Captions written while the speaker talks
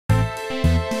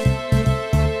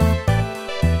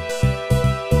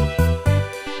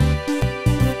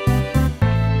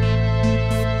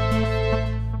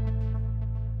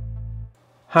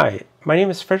Hi, my name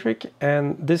is Frederick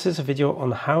and this is a video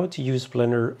on how to use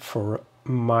Blender for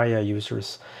Maya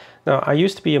users. Now, I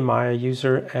used to be a Maya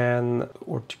user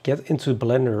or to get into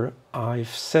Blender,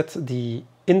 I've set the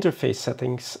interface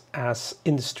settings as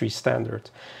industry standard.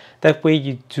 That way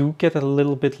you do get a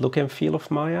little bit look and feel of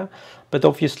Maya, but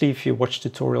obviously if you watch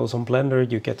tutorials on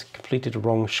Blender, you get completely the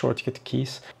wrong shortcut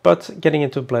keys. But getting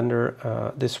into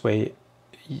Blender this way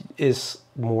is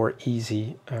more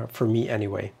easy for me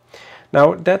anyway.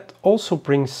 Now that also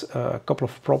brings a couple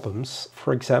of problems.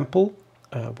 For example,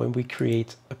 when we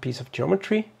create a piece of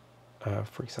geometry,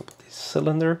 for example this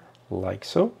cylinder, like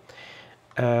so,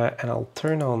 and I'll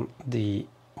turn on the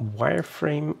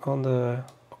wireframe on the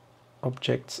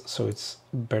objects so it's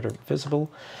better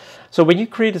visible. So when you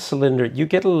create a cylinder, you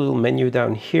get a little menu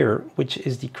down here, which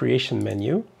is the creation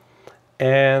menu.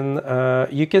 And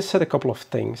you can set a couple of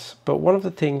things, but one of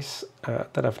the things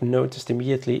that I've noticed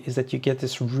immediately is that you get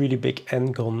this really big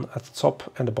n-gon at the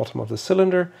top and the bottom of the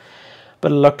cylinder.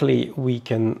 But luckily we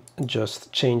can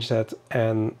just change that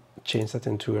and change that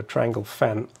into a triangle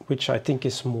fan, which I think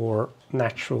is more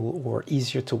natural or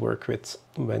easier to work with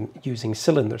when using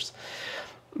cylinders.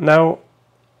 Now,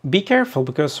 be careful,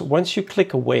 because once you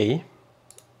click away,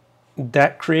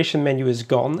 that creation menu is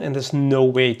gone and there's no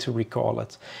way to recall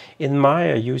it. In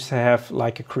Maya, I used to have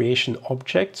like a creation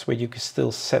object where you can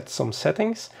still set some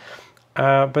settings,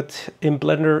 but in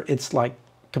Blender it's like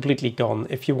completely gone.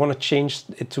 If you want to change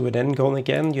it to an n-gon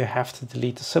again, you have to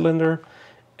delete the cylinder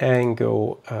and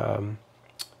go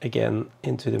again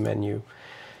into the menu,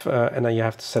 and then you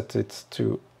have to set it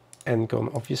to n-gon,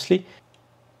 obviously.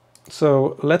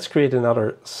 So let's create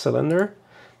another cylinder.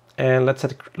 And let's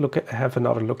have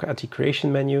another look at the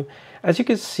creation menu. As you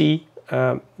can see,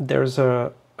 there's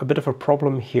a bit of a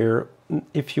problem here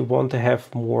if you want to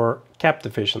have more cap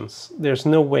divisions. There's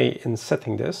no way in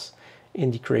setting this in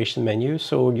the creation menu,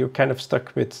 so you're kind of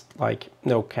stuck with like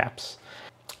no caps.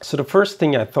 So the first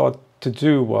thing I thought to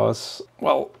do was,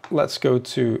 well, let's go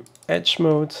to edge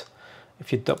mode.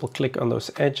 If you double click on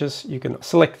those edges, you can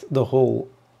select the whole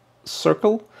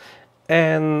circle.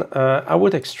 And I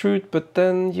would extrude, but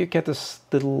then you get this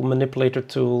little manipulator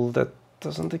tool that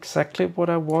doesn't exactly what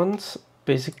I want.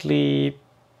 Basically,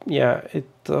 yeah, it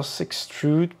does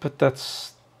extrude, but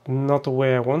that's not the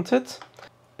way I want it.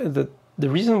 The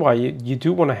reason why you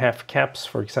do want to have caps,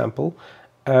 for example,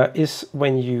 is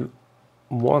when you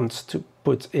want to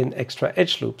put in extra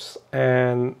edge loops.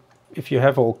 And if you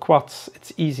have all quads,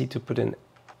 it's easy to put in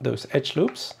those edge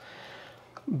loops.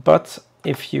 But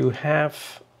if you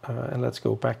have and let's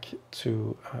go back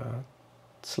to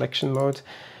selection mode.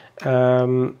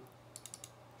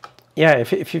 Yeah,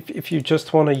 if you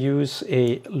just want to use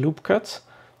a loop cut,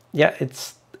 yeah,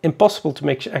 it's impossible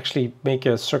to actually make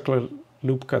a circular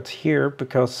loop cut here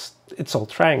because it's all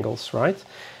triangles, right?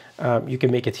 You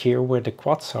can make it here where the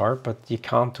quads are, but you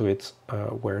can't do it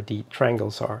where the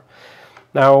triangles are.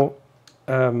 Now,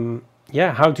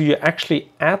 yeah, how do you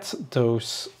actually add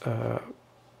those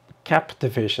cap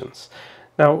divisions?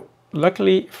 Now,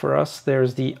 luckily for us,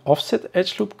 there's the offset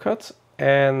edge loop cut,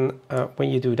 and when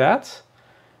you do that,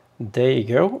 there you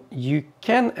go, you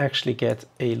can actually get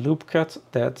a loop cut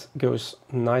that goes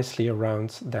nicely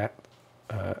around that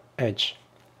edge.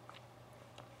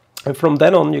 And from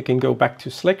then on, you can go back to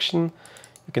selection,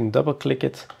 you can double click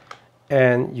it,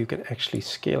 and you can actually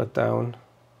scale it down.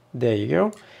 There you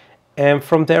go. And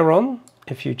from there on,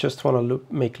 if you just want to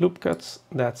make loop cuts,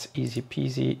 that's easy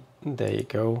peasy. There you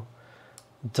go.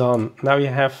 Done. Now you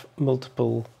have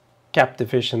multiple cap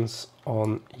divisions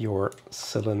on your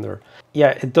cylinder.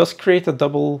 Yeah, it does create a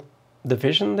double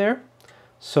division there.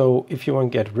 So if you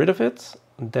want to get rid of it,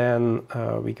 then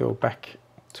we go back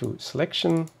to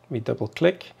selection, we double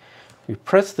click, we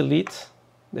press delete,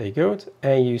 there you go,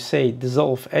 and you say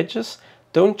dissolve edges.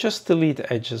 Don't just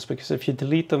delete edges, because if you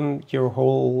delete them, your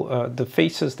whole, the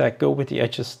faces that go with the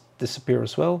edges disappear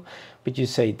as well. But you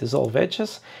say dissolve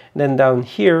edges, and then down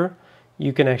here,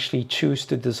 you can actually choose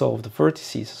to dissolve the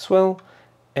vertices as well.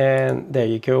 And there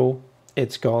you go,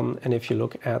 it's gone. And if you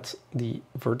look at the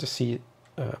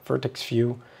vertex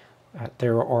view,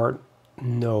 there are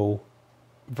no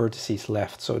vertices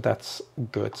left, so that's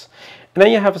good. And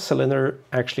then you have a cylinder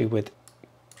actually with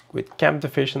cap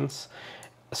divisions.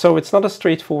 So it's not as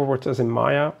straightforward as in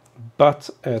Maya, but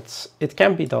it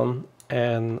can be done.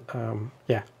 And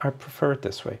yeah, I prefer it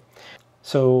this way.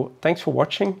 So thanks for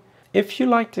watching. If you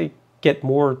like to get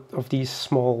more of these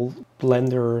small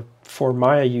Blender for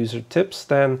Maya user tips,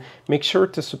 then make sure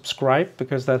to subscribe,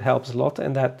 because that helps a lot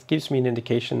and that gives me an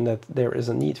indication that there is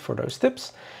a need for those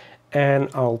tips. And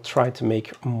I'll try to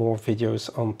make more videos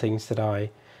on things that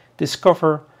I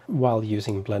discover while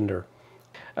using Blender.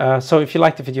 So if you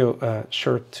liked the video,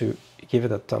 sure to give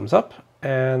it a thumbs up.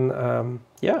 And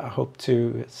yeah, I hope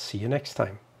to see you next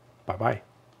time. Bye-bye.